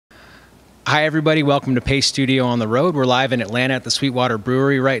Hi, everybody. Welcome to Pace Studio on the Road. We're live in Atlanta at the SweetWater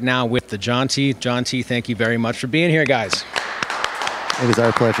Brewery right now with the Jauntee. Jauntee, thank you very much for being here, guys. It is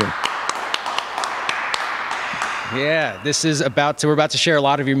our pleasure. Yeah, we're about to share a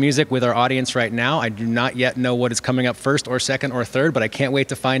lot of your music with our audience right now. I do not yet know what is coming up first or second or third, but I can't wait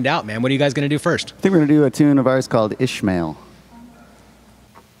to find out, man. What are you guys going to do first? I think we're going to do a tune of ours called Ishmael.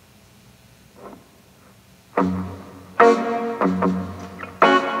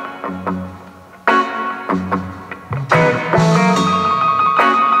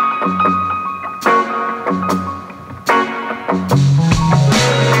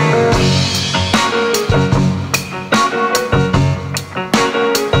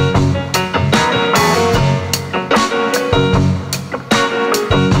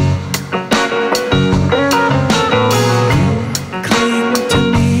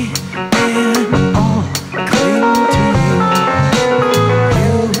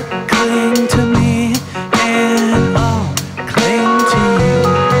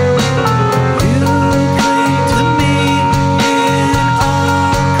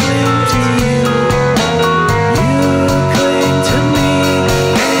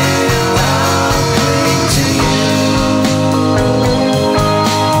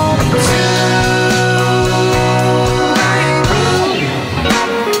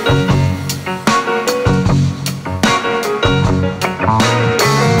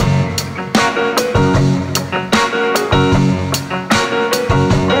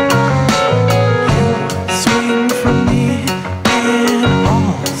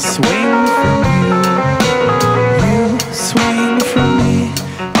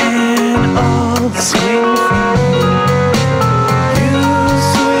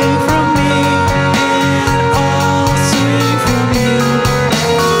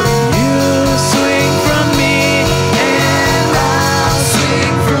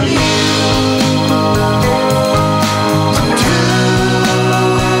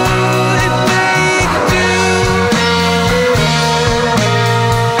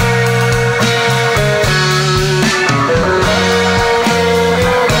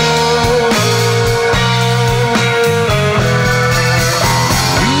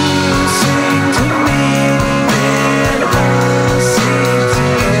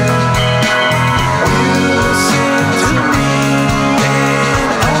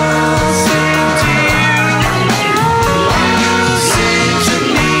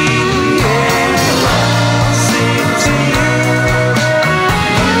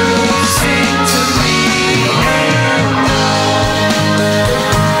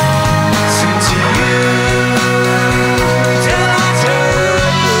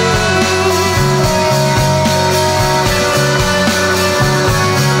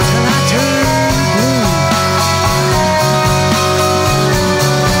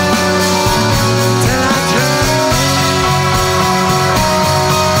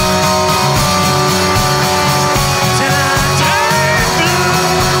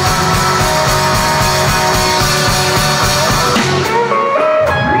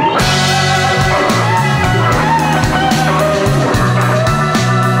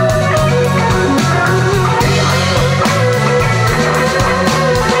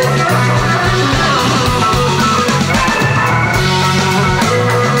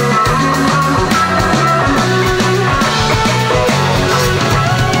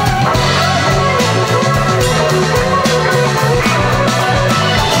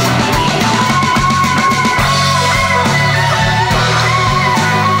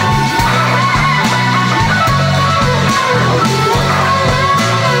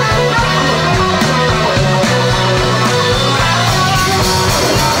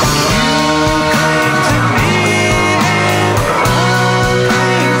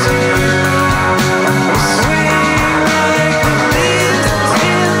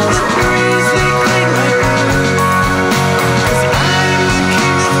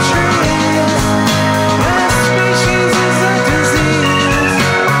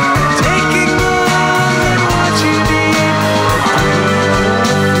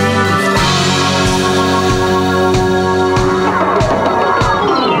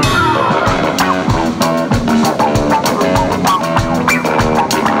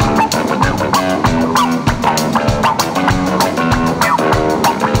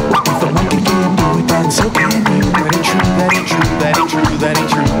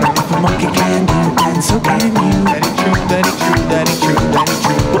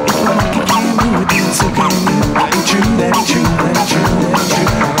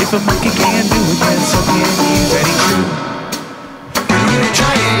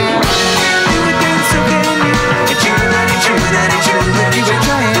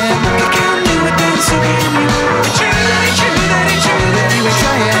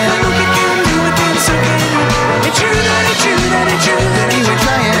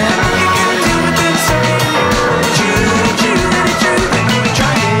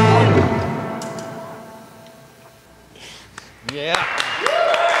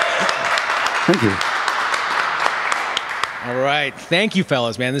 Thank you. All right. Thank you,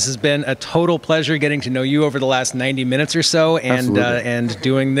 fellas, man. This has been a total pleasure getting to know you over the last 90 minutes or so and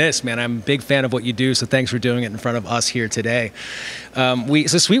doing this, man. I'm a big fan of what you do, so thanks for doing it in front of us here today. So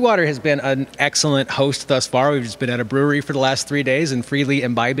SweetWater has been an excellent host thus far. We've just been at a brewery for the last 3 days and freely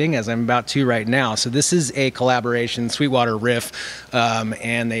imbibing, as I'm about to right now. So this is a collaboration, SweetWater Riff,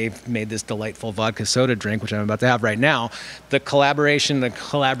 and they've made this delightful vodka soda drink, which I'm about to have right now. The collaboration, the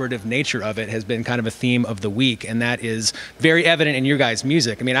collaborative nature of it has been kind of a theme of the week, and that is very evident in your guys'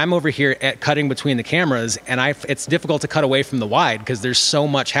 music. I mean, I'm over here at cutting between the cameras, and it's difficult to cut away from the wide because there's so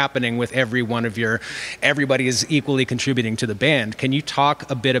much happening with every one of everybody is equally contributing to the band. Can you talk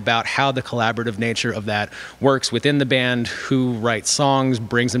a bit about how the collaborative nature of that works within the band? Who writes songs,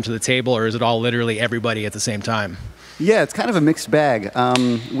 brings them to the table, or is it all literally everybody at the same time? Yeah, it's kind of a mixed bag.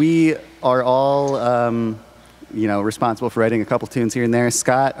 We are all, responsible for writing a couple tunes here and there.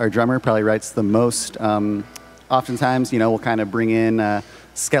 Scott, our drummer, probably writes the most. Oftentimes, we'll kind of bring in a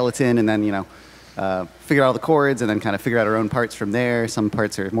skeleton and then, figure out all the chords and then kind of figure out our own parts from there. Some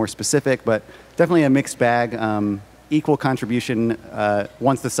parts are more specific, but definitely a mixed bag. Equal contribution.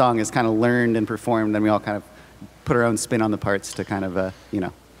 Once the song is kind of learned and performed, then we all kind of put our own spin on the parts to kind of,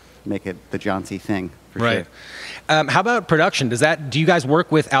 make it the Jauntee thing. Right. Sure. How about production? Do you guys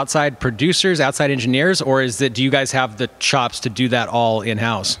work with outside producers, outside engineers, or do you guys have the chops to do that all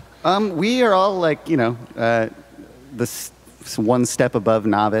in-house? We are all like, one step above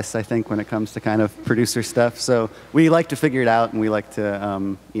novice, I think, when it comes to kind of producer stuff. So we like to figure it out, and we like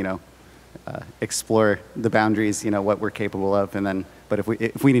to, explore the boundaries, what we're capable of, and then. But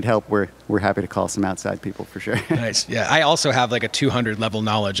if we need help, we're happy to call some outside people for sure. Nice. Yeah, I also have like a 200 level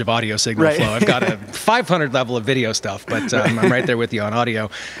knowledge of audio signal flow. I've got a 500 level of video stuff, but I'm right there with you on audio.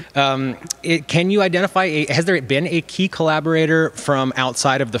 Can you identify? Has there been a key collaborator from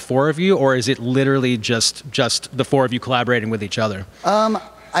outside of the four of you, or is it literally just the four of you collaborating with each other?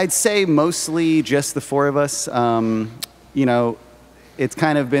 I'd say mostly just the four of us. It's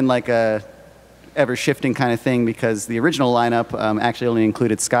kind of been like a ever-shifting kind of thing because the original lineup actually only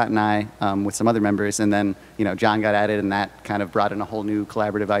included Scott and I with some other members, and then John got added, and that kind of brought in a whole new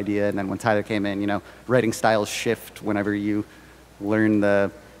collaborative idea. And then when Tyler came in, writing styles shift whenever you learn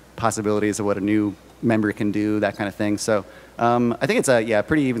the possibilities of what a new member can do, that kind of thing. So I think it's a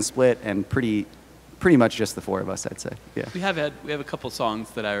pretty even split and pretty much just the four of us, I'd say. Yeah. We have a couple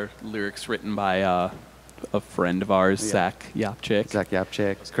songs that are lyrics written by a friend of ours, Zach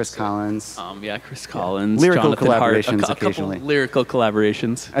Yapchick. Chris Collins. Chris Collins. Lyrical Jonathan collaborations Hart, occasionally. Lyrical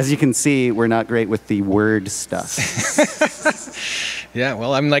collaborations. As you can see, we're not great with the word stuff. Yeah,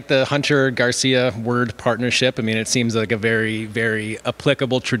 well, I'm like the Hunter Garcia word partnership. I mean, it seems like a very, very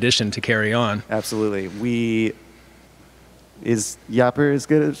applicable tradition to carry on. Absolutely. Is Yapper as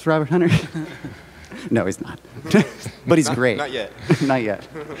good as Robert Hunter? No, he's not. But he's great. Not yet. Not yet.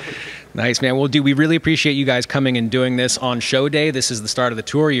 Nice, man. Well, we really appreciate you guys coming and doing this on show day. This is the start of the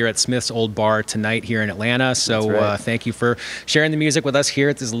tour. You're at Smith's Old Bar tonight here in Atlanta. So thank you for sharing the music with us here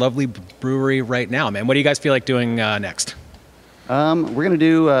at this lovely brewery right now, man. What do you guys feel like doing next? We're going to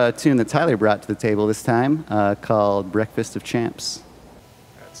do a tune that Tyler brought to the table this time called Breakfast of Champs.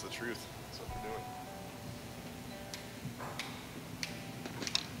 That's the truth. That's what we're doing.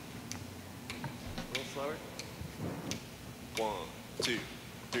 A little slower. 1, 2,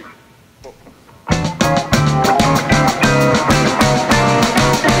 3, 4.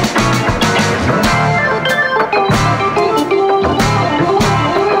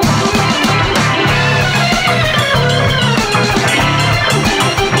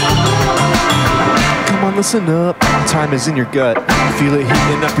 Come on, listen up. Time is in your gut. Feel it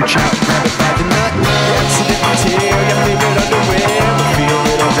heating up your chest. Grab it by the nut. Accident tear. Got favorite underwear. But feel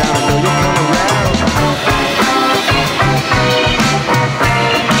it all down. I know you'll come around.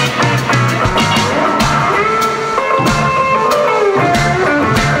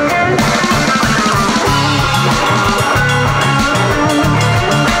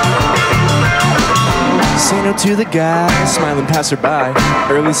 Say no to the guy, smiling passerby.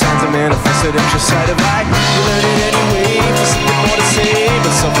 Early signs of manifested at your sight of eye. You learn it anyway, for something more to say.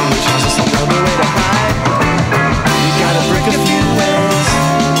 But self-illusion's just another way to hide. You gotta break a few eggs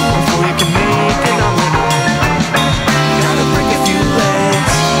before you can make an omelet. You gotta break a few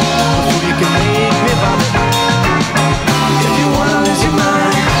legs before you can make me vomit. If you wanna lose your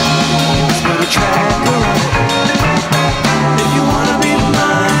mind, let's put a track around it. If you wanna be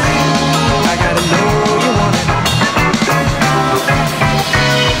mine, I gotta know you want it.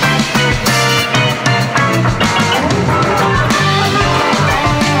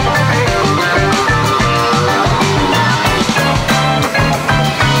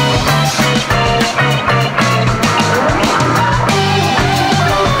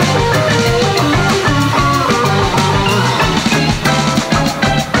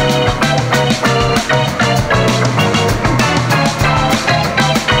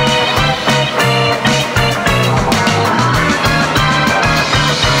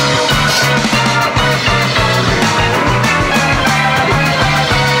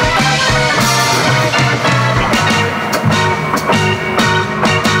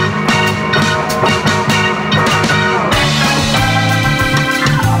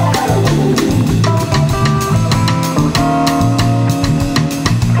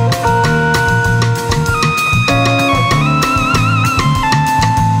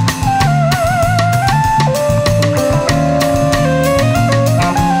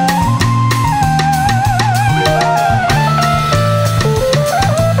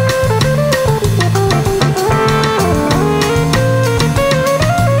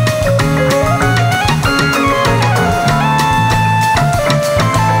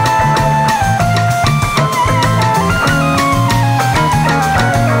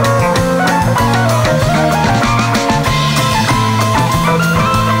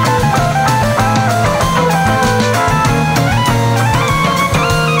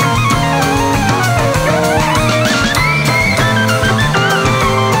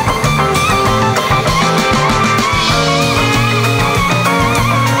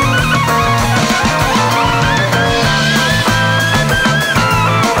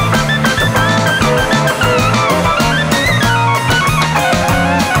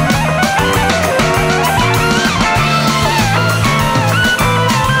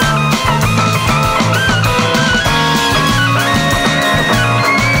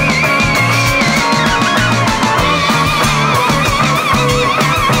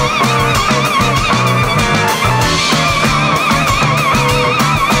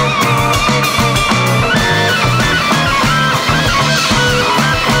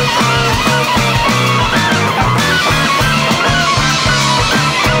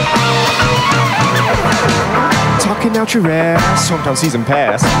 out your ass. Hometown season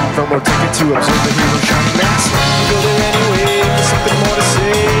pass. Front row ticket to observe the hero shining mass. You go there anyway, there's something more to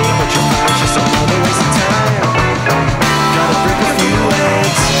say, but you'll find it's just another waste of time. Gotta break a few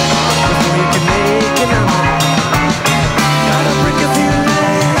eggs before you can make an omelet. Gotta break a few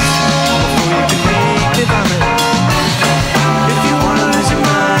eggs before you can make an omelet. If you wanna lose your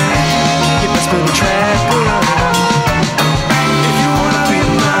mind, you best build a track around it. If you wanna be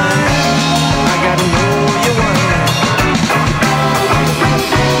mine, I gotta know you want it.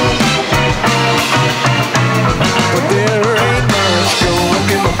 But there ain't much going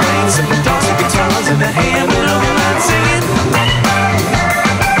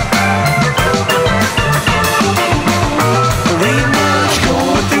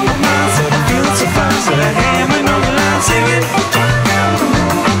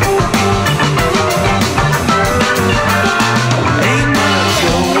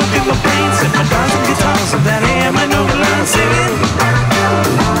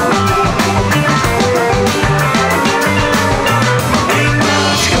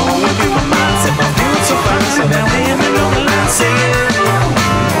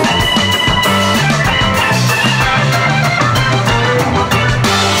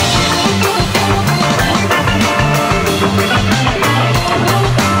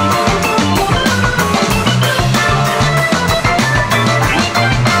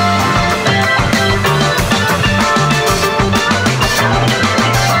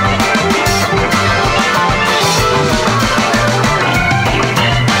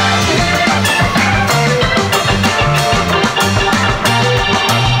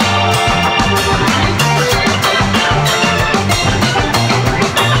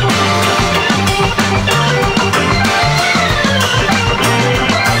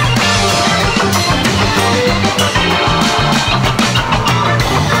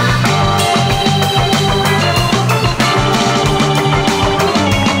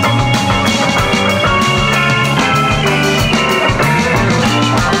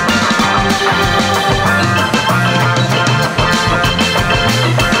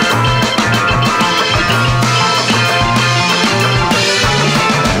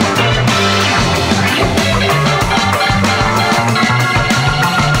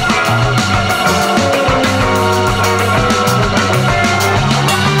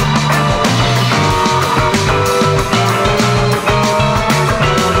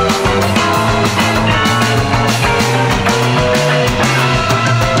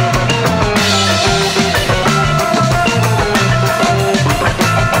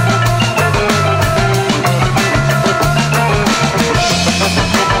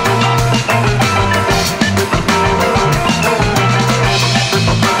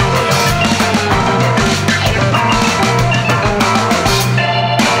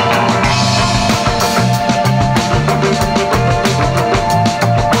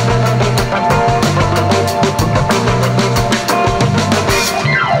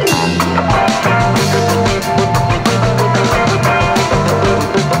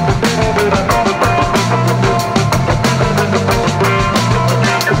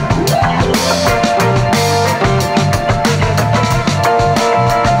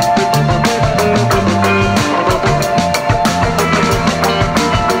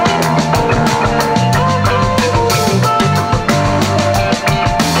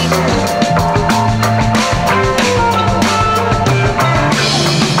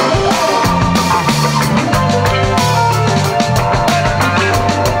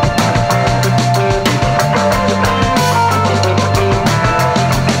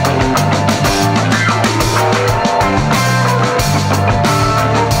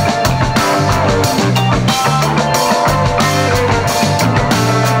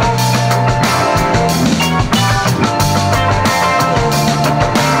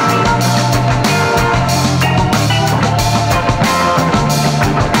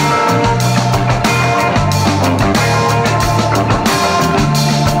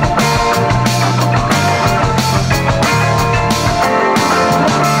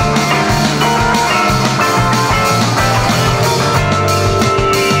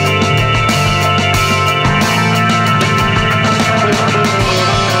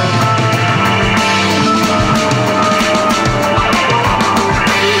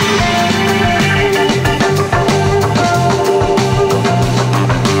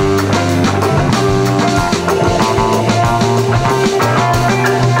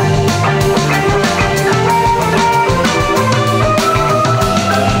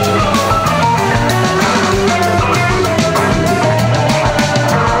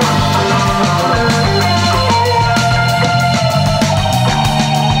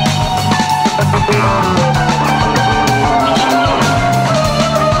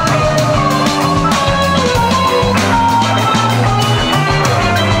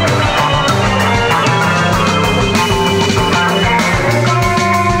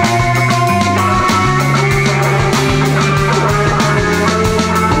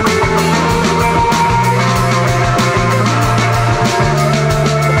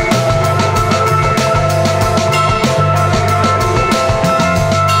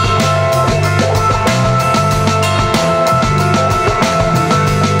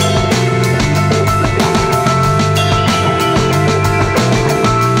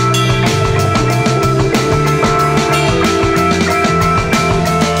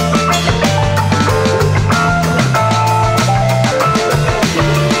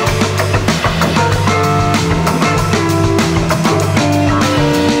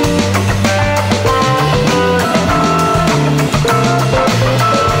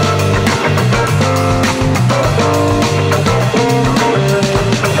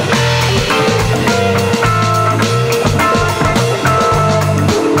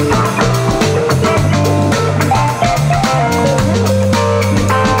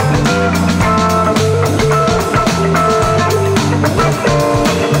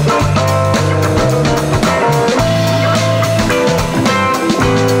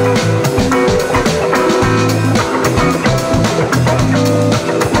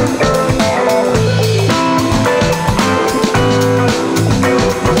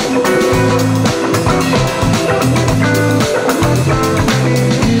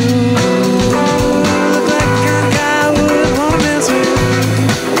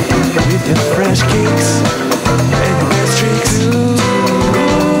smash cakes and the best tricks.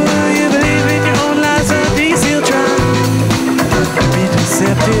 You believe in your own lies, someday you'll try. Be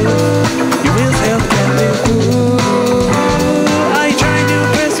deceptive, your will's held captive. Are you trying to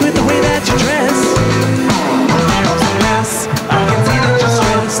impress with the way that you dress? There's a mess, I can see that you're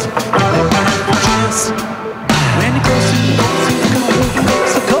stressed. You're behind your chest. When it goes to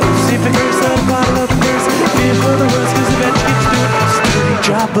the coast, if it hurts, let a bottle of the first. Fear for the worst, cause eventually gets to it. It's a dirty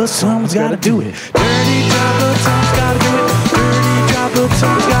job, but someone's gotta do it. Dirty job, but someone's gotta do it. Dirty job, but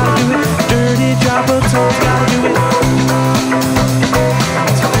someone's gotta do it. Dirty job, but someone's gotta do it.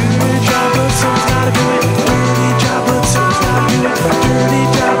 It's a dirty job, but someone's gotta do it. Dirty job, but someone's gotta do it. Dirty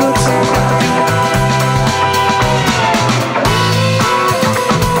job, but someone's gotta do it.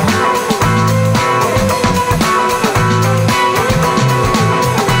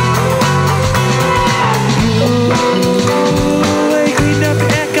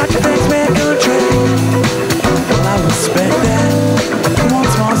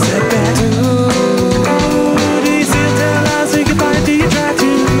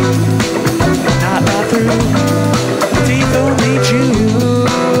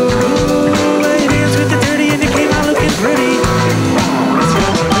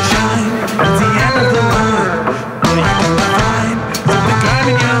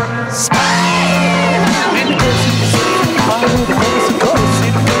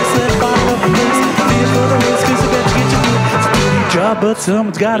 But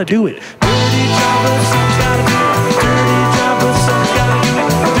someone's gotta do it. Dirty job, but someone's gotta do it. Dirty job, but someone's gotta do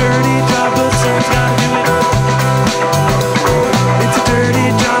it. Dirty job, but someone's gotta do it. It's a dirty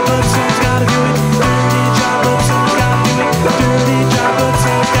job, but someone's gotta do it. Dirty job, but someone's gotta do it. Dirty job, but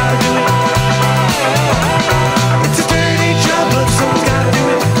someone's gotta do it. It's a dirty job, but someone's gotta do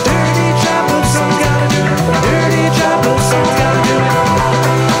it. Dirty job, but someone's gotta do it. Dirty job, but someone's gotta do it.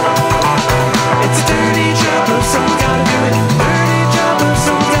 It's a dirty job, but someone's gotta do it. Dirty job, but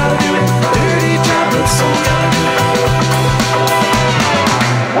someone's gotta do it. Dirty job, but someone's gotta do it.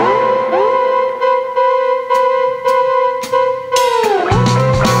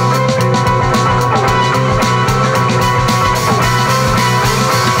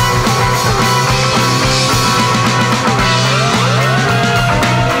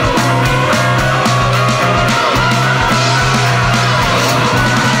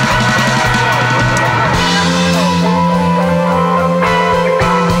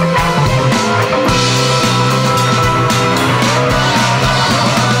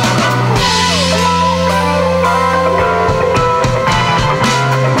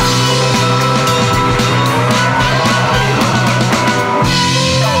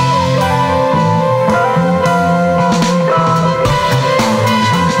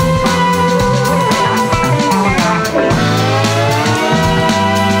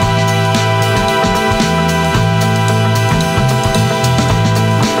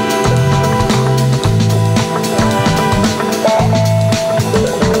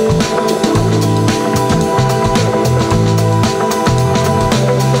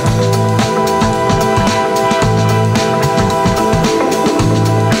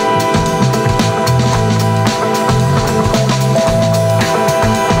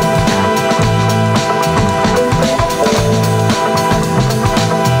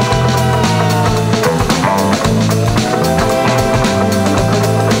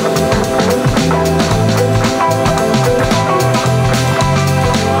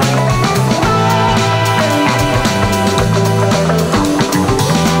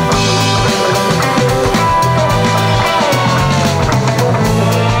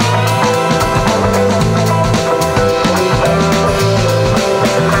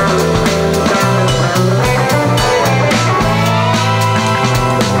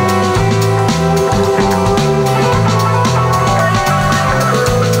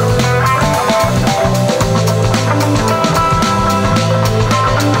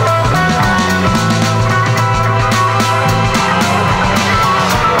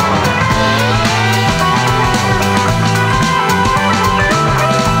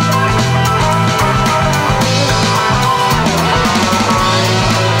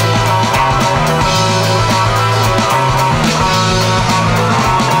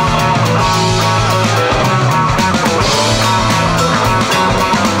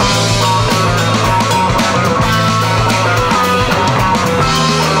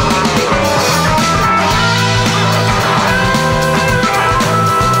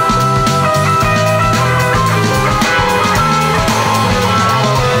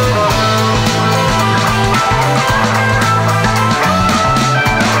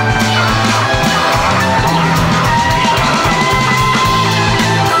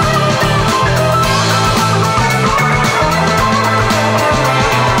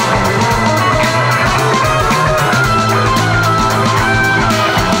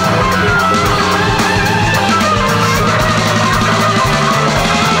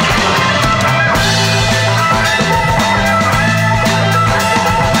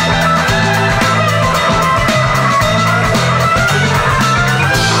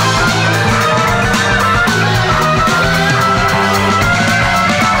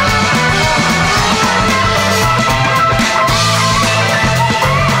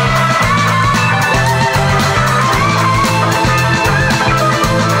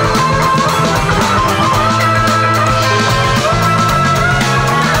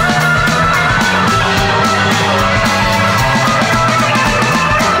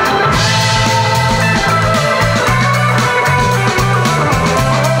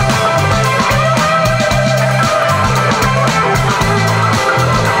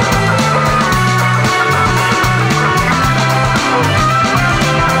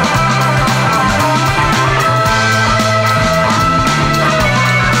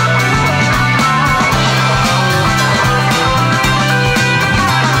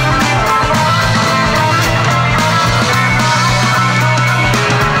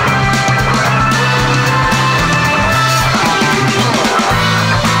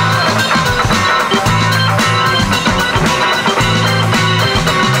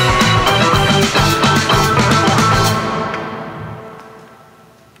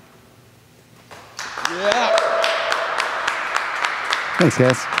 Thanks,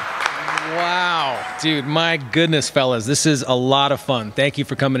 guys. Wow, dude, my goodness, fellas, this is a lot of fun. Thank you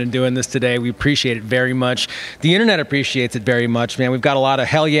for coming and doing this today. We appreciate it very much. The internet appreciates it very much, man. We've got a lot of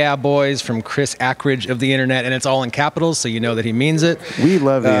hell yeah boys from Chris Ackridge of the internet, and it's all in capitals, so you know that he means it. We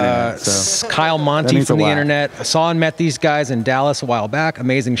love the internet. So Kyle Monty from the internet. I saw and met these guys in Dallas a while back.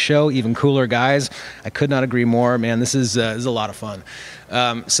 Amazing show, even cooler guys. I could not agree more, man. This is a lot of fun.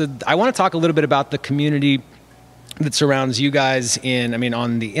 So I want to talk a little bit about the community that surrounds you guys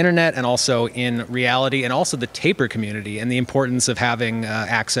on the internet and also in reality, and also the taper community and the importance of having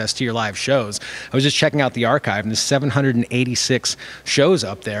access to your live shows. I was just checking out the archive, and there's 786 shows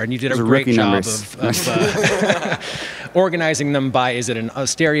up there, and you did a great job of organizing them by, is it a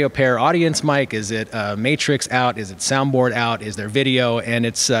stereo pair audience mic? Is it matrix out? Is it soundboard out? Is there video? And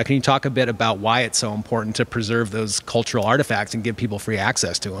it's can you talk a bit about why it's so important to preserve those cultural artifacts and give people free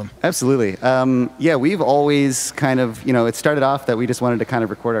access to them? Absolutely. Yeah, we've always kind of, it started off that we just wanted to kind of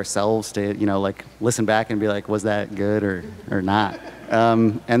record ourselves to, like listen back and be like, was that good or not?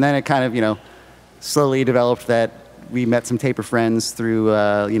 And then it kind of, slowly developed that we met some taper friends through,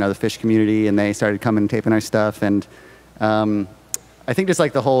 the Fish community, and they started coming and taping our stuff. And I think just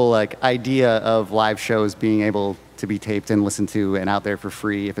like the whole idea of live shows being able to be taped and listened to and out there for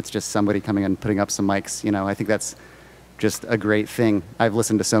free, if it's just somebody coming and putting up some mics, I think that's just a great thing. I've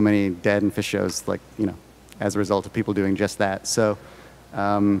listened to so many Dead and Fish shows, as a result of people doing just that. So,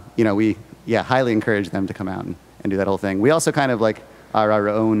 we highly encourage them to come out and do that whole thing. We also kind of are our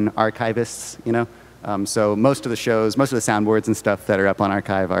own archivists, so most of the shows, most of the soundboards and stuff that are up on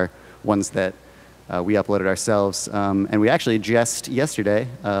archive are ones that we uploaded ourselves. And we actually just yesterday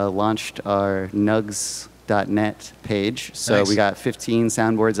launched our nugs.net page. So nice. We got 15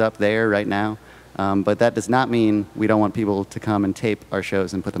 soundboards up there right now. But that does not mean we don't want people to come and tape our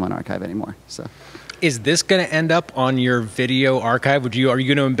shows and put them on archive anymore. So. Is this going to end up on your video archive? Are you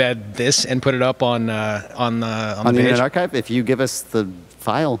going to embed this and put it up on the Internet Archive? If you give us the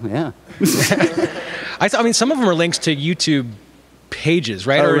file, yeah. Some of them are links to YouTube pages,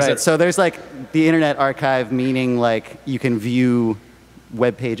 right? Oh, right. So there's the Internet Archive, meaning you can view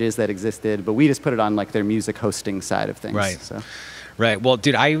web pages that existed, but we just put it on their music hosting side of things. Right. So. Right. Well,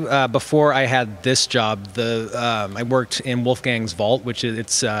 dude, before I had this job, I worked in Wolfgang's Vault, which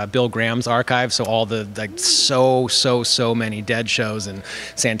it's Bill Graham's archive. So all the so many Dead shows and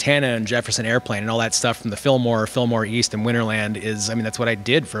Santana and Jefferson Airplane and all that stuff from the Fillmore East and Winterland that's what I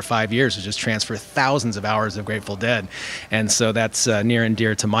did for 5 years, was just transfer thousands of hours of Grateful Dead, and so that's near and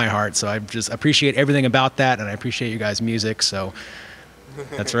dear to my heart. So I just appreciate everything about that, and I appreciate you guys' music. So.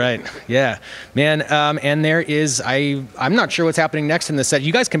 That's right. Yeah, man. And there is, I'm not sure what's happening next in the set.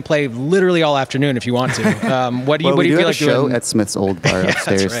 You guys can play literally all afternoon if you want to. What do you feel like doing? Show at Smith's Old Bar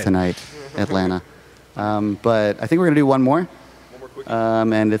upstairs tonight, Atlanta. But I think we're gonna do one more.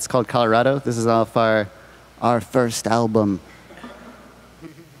 And it's called Colorado. This is off our first album.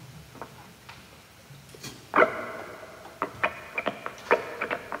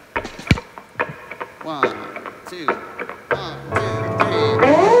 One, two.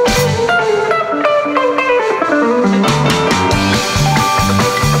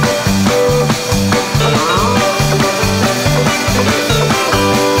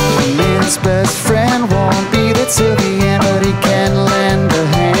 Best friend won't be there till the end, but he can lend a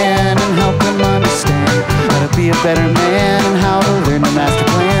hand and help him understand how to be a better man and how to learn the master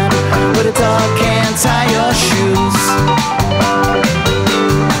plan. But a dog can't tie your shoes. But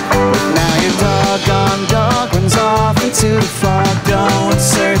now your doggone dog runs off into the fog. Don't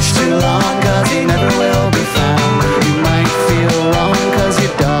search too long, cause he never will be found. You might feel wrong cause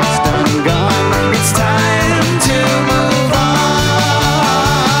your dog's done gone. It's time to move on.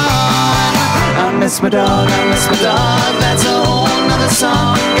 I miss my dog, that's a whole nother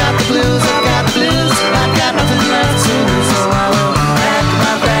song. Got the blues, I've got the blues, I've got nothing left to lose. So I will pack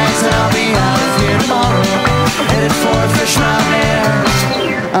my bags and I'll be out of here tomorrow, headed for a fish mountain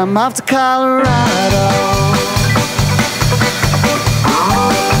air. I'm off to Colorado.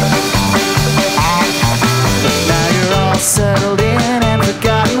 Now you're all settled in and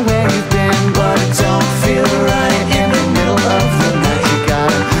forgotten where you've been, but it don't feel right in the middle of the night. You got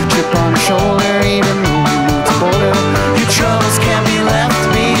a chip on your shoulder, even when you move to Boulder. Your troubles can't be left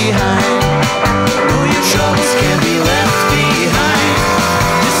behind. No, your troubles can't be left behind.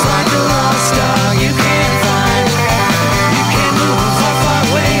 Just like a lost dog you can't find. You can move far, far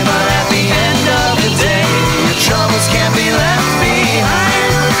away, but at the end of the day, your troubles can't be left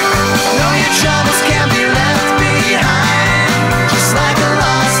behind. No, your troubles can't be left behind.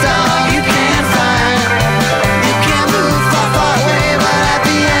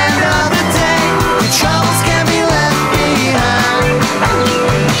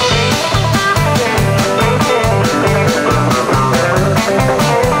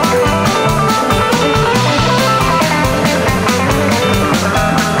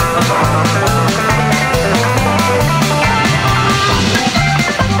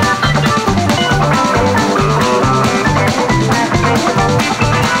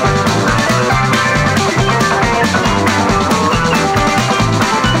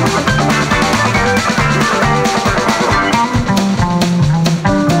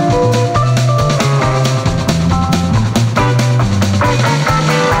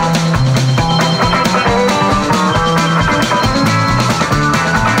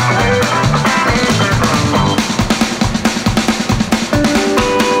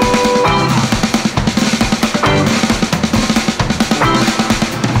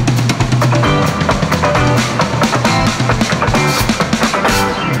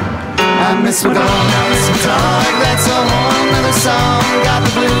 miss my dog, I miss my dog. That's a whole nother song. Got the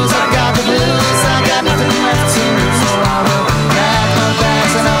blues, I got the blues. I got nothing left to lose. So I will pack my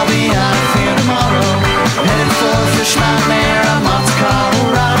bags and I'll be out of here tomorrow. Headed for Fish Mountain Air, I'm off to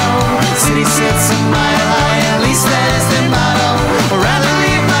Colorado. City sits a mile high, at least that is the motto. I'd rather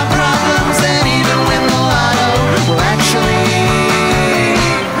leave my problems than even win the lotto. Well, actually,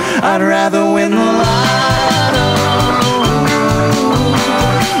 I'd rather win the lotto.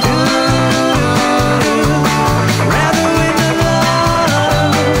 Rather win the lotto.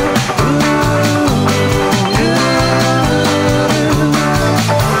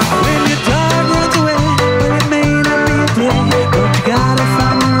 When your dog runs away, well, it may not be a day, but you gotta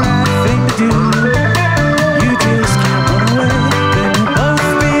find the right thing to do. You just can't run away, then we'll both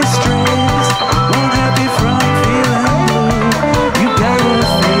be strays. Won't have you from feeling blue. You gotta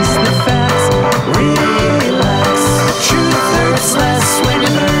face the facts, relax. Truth hurts less when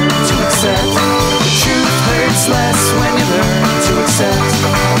you learn to accept. The truth hurts less when you learn to accept.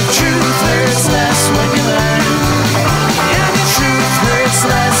 The truth hurts less when you learn. Yeah, the truth hurts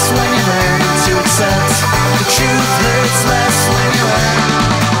less when you learn to accept. The truth hurts less when you learn.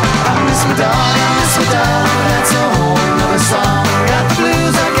 I miss my dog, I miss my dog. That's a whole nother song. Got the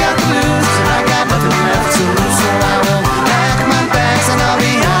blues, I got the blues. I got nothing left to lose. So I will pack my bags and I'll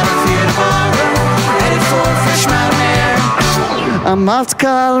be out of here tomorrow. Headed for Fish Mountain Air. I'm off to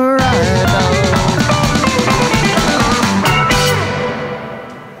Colorado.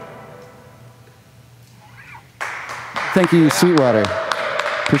 Thank you, SweetWater.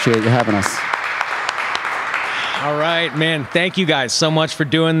 Appreciate you having us. All right, man. Thank you guys so much for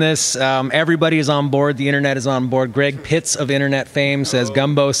doing this. Everybody is on board. The internet is on board. Greg Pitts of internet fame says,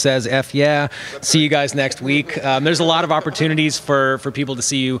 Gumbo says, F yeah. See you guys next week. There's a lot of opportunities for people to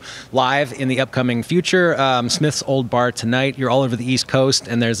see you live in the upcoming future. Smith's Old Bar tonight. You're all over the East Coast,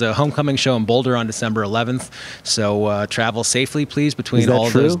 and there's a homecoming show in Boulder on December 11th. So travel safely, please, between all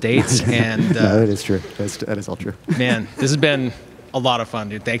of those dates. And no, that is true. That is all true. Man, this has been a lot of fun,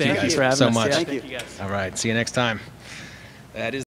 dude. Thank you guys for having so us. much. Yeah, thank you guys. All right, see you next time. That is